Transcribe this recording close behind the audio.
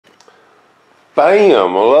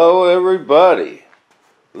Bam! Hello everybody.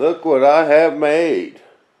 Look what I have made.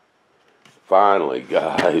 Finally,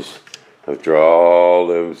 guys. After all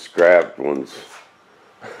them scrapped ones.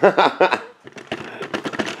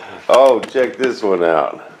 Oh, check this one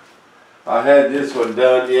out. I had this one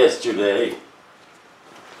done yesterday.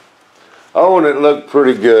 Oh, and it looked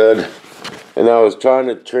pretty good. And I was trying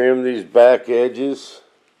to trim these back edges.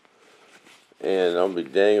 And I'll be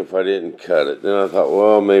dang if I didn't cut it. Then I thought,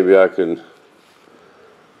 well, maybe I can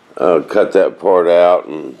cut that part out,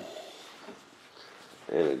 and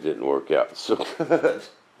it didn't work out so good.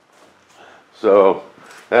 So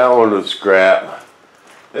that one was scrap.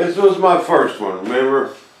 This was my first one,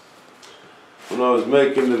 remember when I was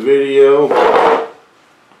making the video?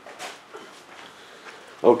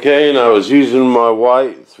 Okay, and I was using my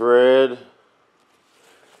white thread,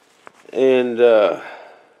 and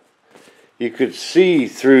you could see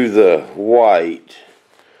through the white,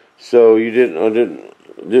 so I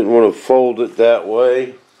didn't want to fold it that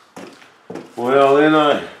way. Well, then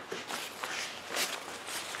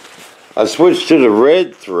I switched to the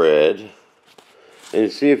red thread,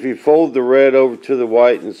 and see, if you fold the red over to the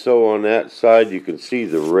white and so on that side, you can see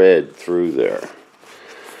the red through there.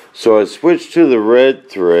 So I switched to the red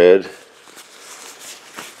thread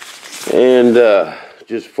and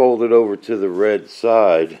just folded over to the red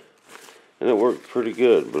side, and it worked pretty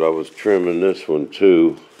good. But I was trimming this one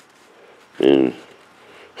too and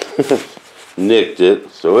nicked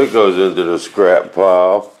it, so it goes into the scrap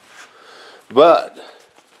pile. But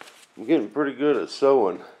I'm getting pretty good at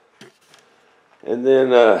sewing. And then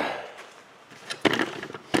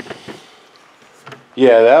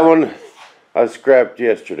yeah, that one I scrapped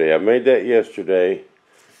yesterday. I made that yesterday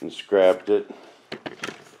and scrapped it.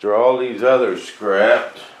 After all these others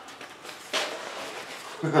scrapped.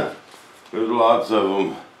 There's lots of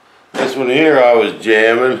them. This one here I was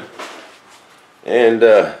jamming and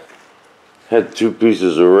had 2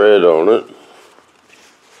 pieces of red on it.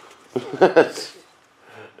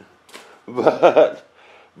 but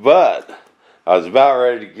I was about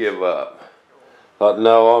ready to give up. Thought,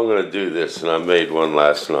 no, I'm going to do this, and I made one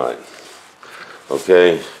last night.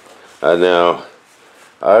 Okay, now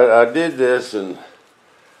I did this, and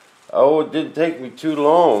oh, it didn't take me too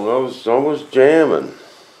long. I was almost jamming,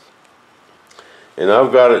 and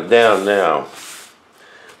I've got it down now.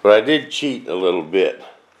 But I did cheat a little bit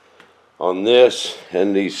on this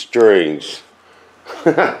and these strings.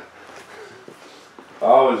 I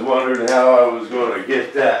was wondering how I was going to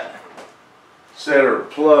get that center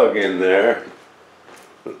plug in there.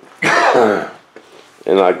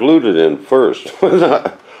 And I glued it in first with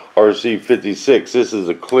RC56. This is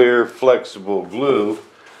a clear, flexible glue.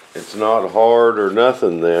 It's not hard or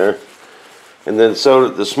nothing there. And then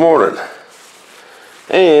sewed it this morning.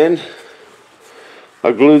 And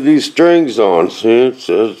I glued these strings on. See,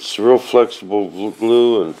 it's real flexible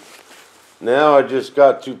glue, and now I just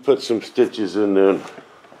got to put some stitches in them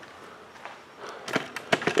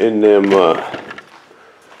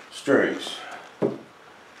strings.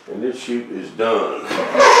 And this chute is done.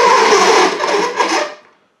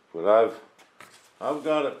 But I've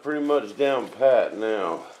got it pretty much down pat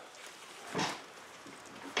now.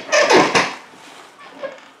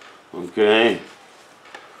 Okay.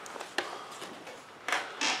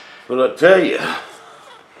 But I tell you,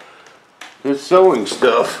 this sewing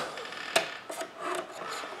stuff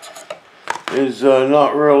is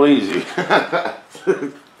not real easy.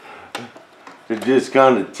 To just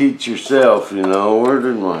kind of teach yourself, you know. Where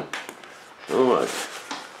did my, oh my,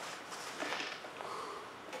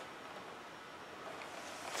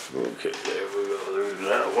 okay, there we go, there's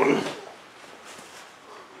that one.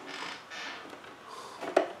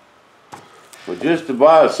 But just to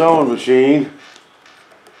buy a sewing machine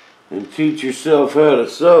and teach yourself how to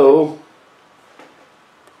sew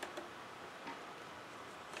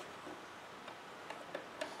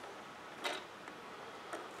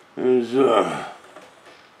is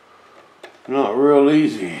not real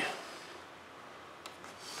easy.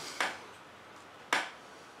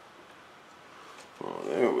 Oh,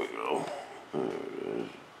 there we go. There it is.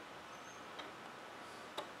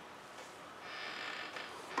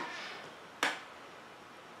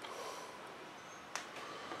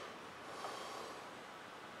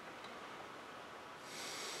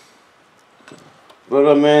 But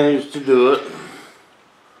I managed to do it.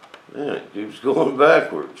 Yeah, it keeps going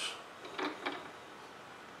backwards.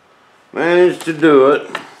 Managed to do it.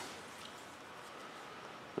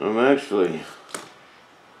 I'm actually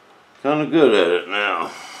kind of good at it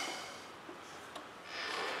now.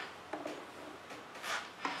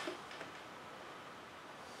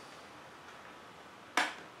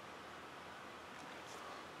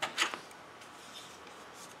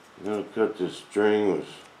 I'm gonna cut this string with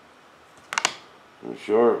some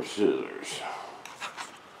sharp scissors.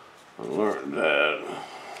 I learned that.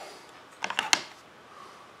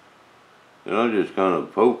 And I just kind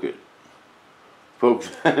of poke it. Poke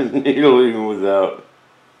that needle even without.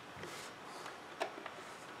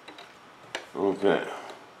 Okay.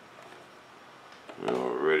 Now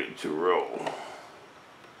we're ready to roll.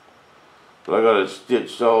 But I gotta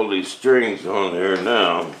stitch all these strings on there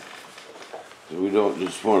now. So we don't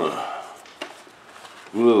just want to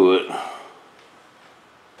glue it.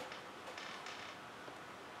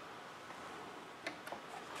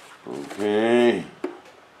 Okay.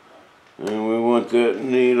 And we want that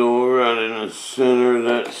needle right in the center of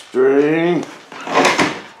that string.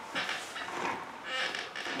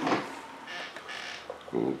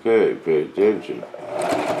 Okay, pay attention.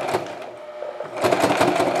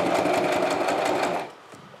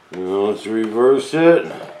 Now let's reverse it.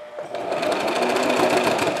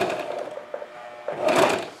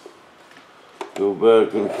 Go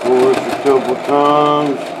back and forth a couple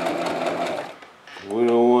times. We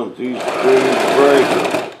don't want these strings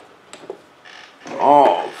breaking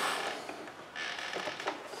off.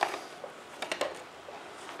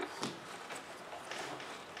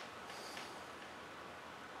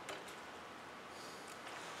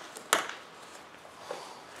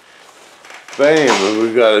 Bam, and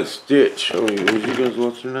we got a stitch. Oh, you guys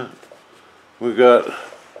watching that? We got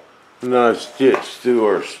a nice stitch through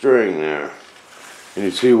our string there. And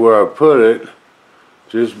you see where I put it,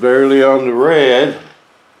 just barely on the red,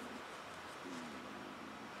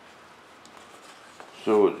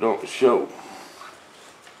 so it don't show.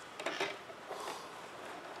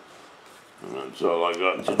 And that's all I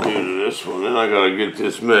got to do to this one. Then I gotta get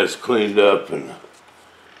this mess cleaned up and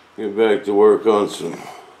get back to work on some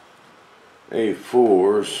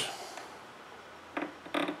A4s.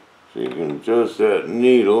 So you can adjust that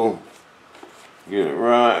needle, get it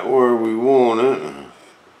right where we want it.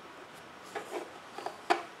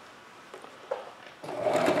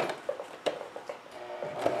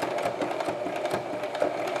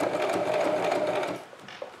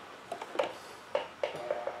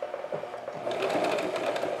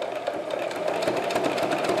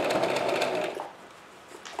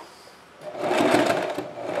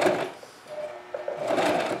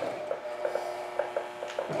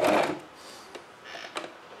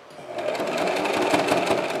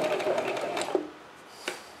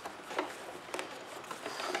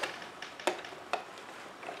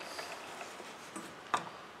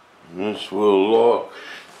 This will lock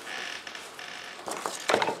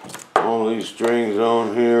all these strings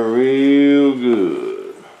on here real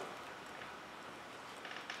good.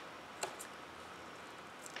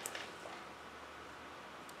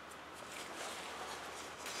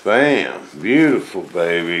 Bam, beautiful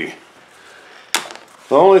baby.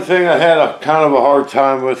 The only thing I had a kind of a hard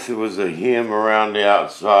time with was the hem around the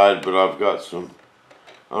outside, but I've got some,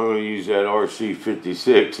 I'm going to use that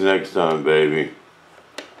RC56 next time, baby.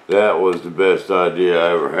 That was the best idea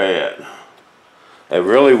I ever had. It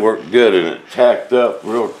really worked good and it tacked up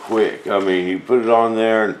real quick. I mean, you put it on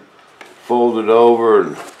there and fold it over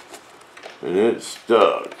and it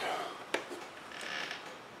stuck.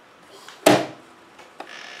 And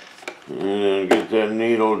then get that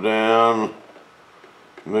needle down.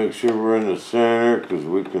 Make sure we're in the center because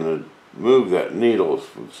we can move that needle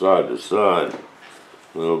from side to side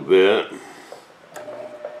a little bit.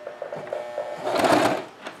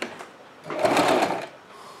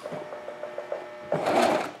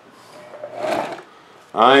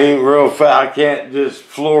 I ain't real fast. I can't just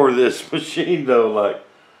floor this machine though. Like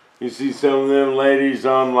you see some of them ladies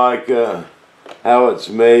on like how it's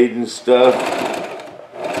made and stuff,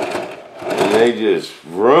 and they just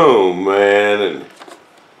roam, man. And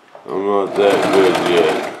I'm not that good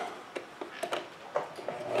yet.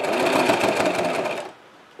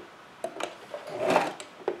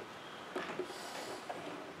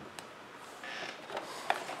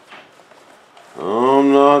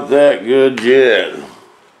 I'm not that good yet.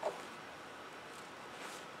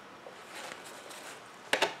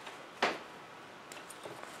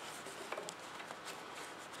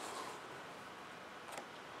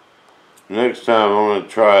 Next time I'm going to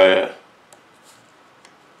try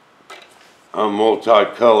a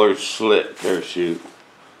multicolored slit parachute.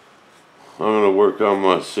 I'm going to work on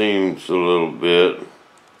my seams a little bit.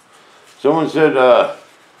 Someone said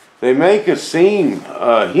they make a seam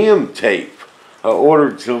hem tape. I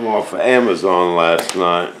ordered some off of Amazon last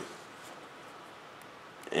night.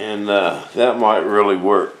 And that might really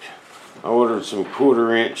work. I ordered some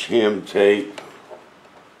 1/4-inch hem tape.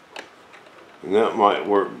 And that might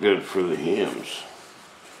work good for the hems.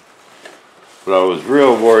 But I was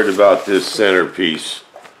real worried about this centerpiece.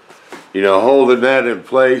 You know, holding that in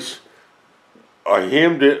place. I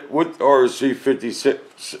hemmed it with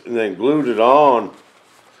RC56 and then glued it on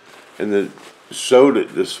and then sewed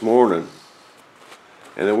it this morning.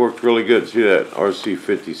 And it worked really good. See, that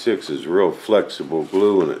RC56 is real flexible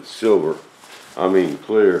glue and it's silver. I mean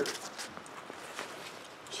clear.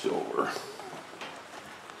 Silver.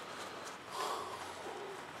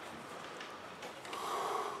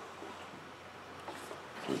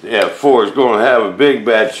 Yeah, Ford is going to have a big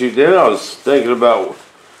bad chute. Then I was thinking about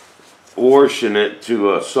washing it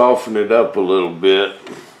to soften it up a little bit.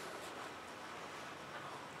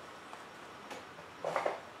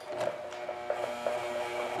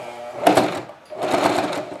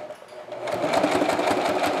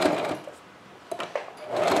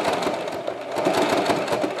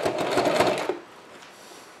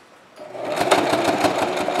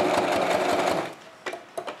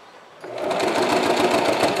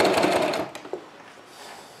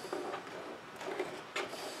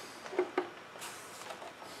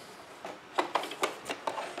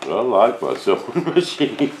 I like my sewing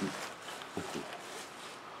machine.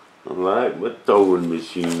 I like my sewing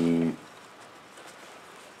machine.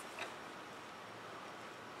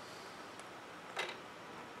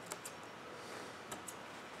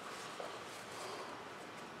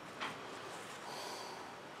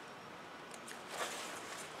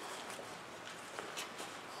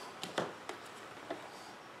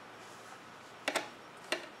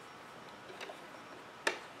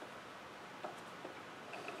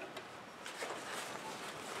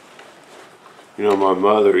 You know, my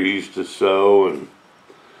mother used to sew, and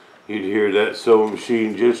you'd hear that sewing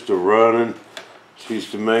machine just a running. She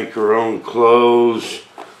used to make her own clothes.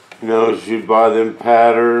 You know, she'd buy them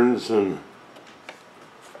patterns, and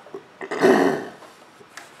you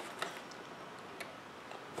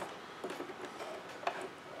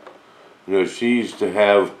know, she used to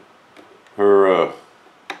have her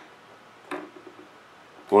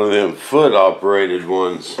one of them foot operated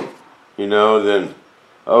ones. You know, then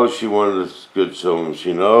oh, she wanted a good sewing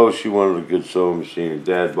machine. Oh, she wanted a good sewing machine. And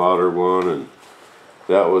Dad bought her one, and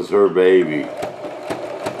that was her baby.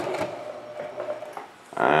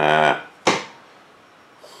 Ah.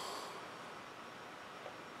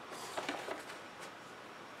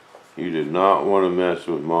 You did not want to mess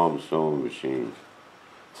with Mom's sewing machine.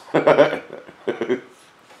 I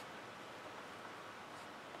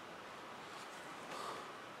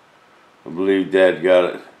believe Dad got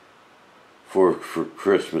it for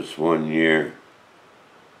Christmas one year.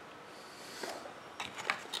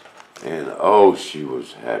 And oh, she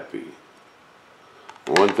was happy.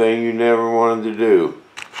 One thing you never wanted to do,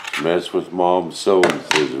 mess with Mom's sewing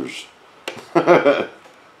scissors.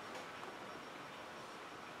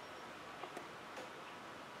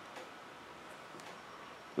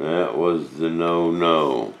 That was the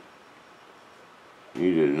no-no.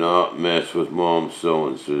 You did not mess with Mom's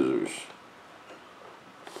sewing scissors.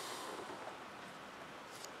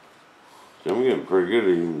 I'm getting pretty good at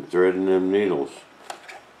even threading them needles.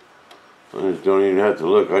 I just don't even have to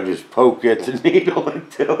look. I just poke at the needle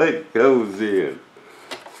until it goes in.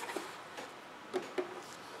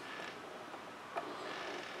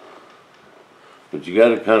 But you got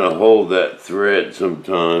to kind of hold that thread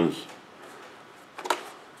sometimes.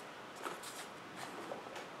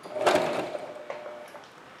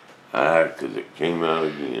 Ah, because it came out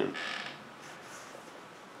again.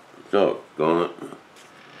 Doggone it.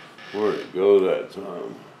 Where'd it go that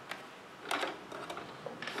time?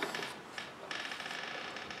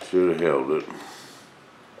 Should have held it.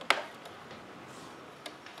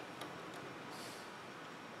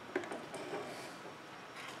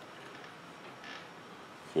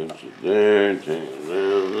 Pinch it there, take it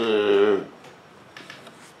down there.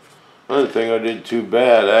 I didn't think I did too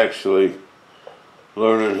bad actually,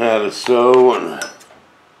 learning how to sew and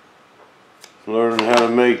learning how to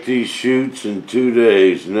make these chutes in 2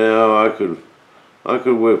 days. Now I could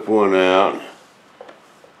whip one out.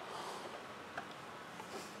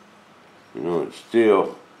 You know, it's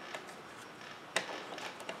still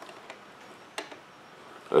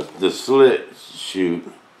the slit chute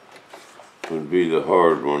would be the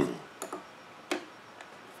hard one.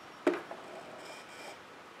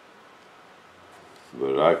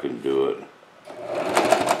 But I can do it.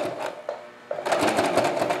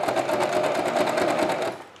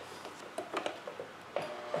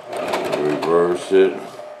 Reverse it.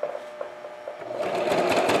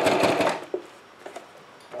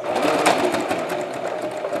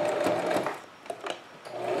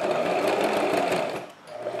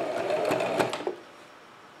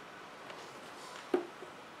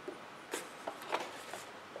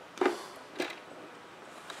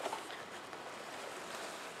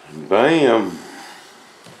 Bam.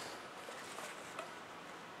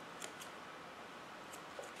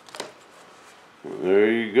 There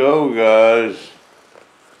you go, guys.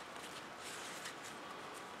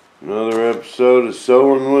 Another episode of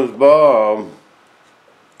Sewing with Bob.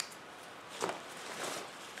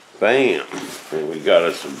 Bam. And we got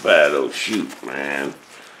us some bad old chute, man.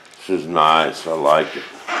 This is nice. I like it.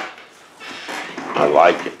 I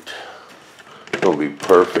like it. It's gonna be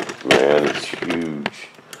perfect, man. It's huge.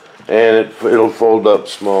 And it'll fold up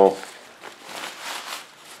small.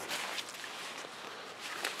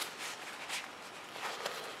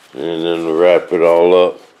 And then we'll wrap it all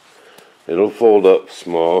up. It'll fold up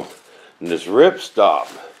small. And this ripstop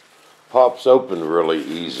pops open really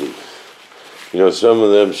easy. You know, some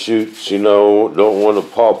of them chutes, you know, don't want to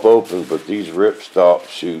pop open, but these ripstop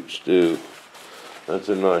chutes do. That's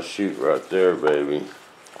a nice chute right there, baby.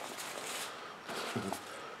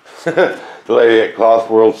 The lady at Cloth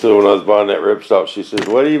World said when I was buying that ripstop, she says,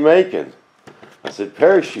 "What are you making?" I said,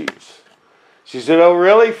 "Parachutes." She said, "Oh,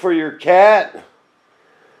 really? For your cat?"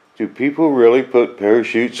 Do people really put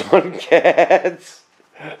parachutes on cats?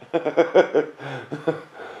 I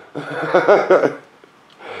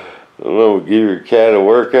don't know, give your cat a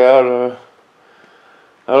workout?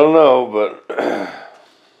 I don't know, but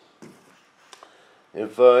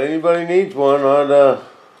if anybody needs one,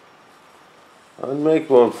 I'd make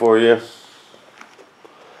one for you.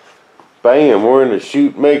 Bam, we're in the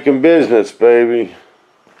chute making business, baby.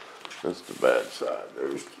 That's the bad side.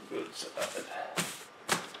 There's the good side.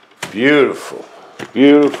 Beautiful,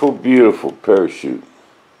 beautiful, beautiful parachute.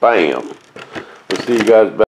 Bam. We'll see you guys back.